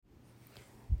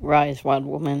Rise, wild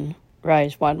woman,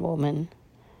 rise, wild woman,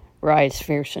 rise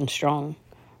fierce and strong.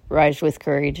 Rise with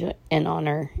courage and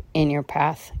honor in your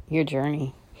path, your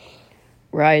journey.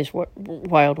 Rise,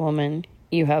 wild woman,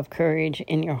 you have courage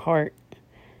in your heart.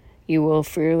 You will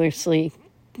fearlessly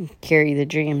carry the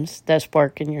dreams that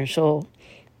spark in your soul.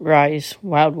 Rise,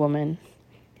 wild woman,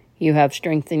 you have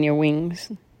strength in your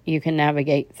wings. You can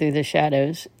navigate through the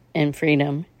shadows in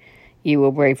freedom. You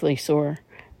will bravely soar.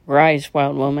 Rise,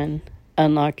 wild woman,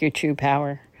 unlock your true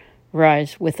power.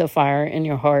 Rise with a fire in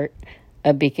your heart,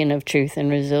 a beacon of truth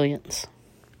and resilience.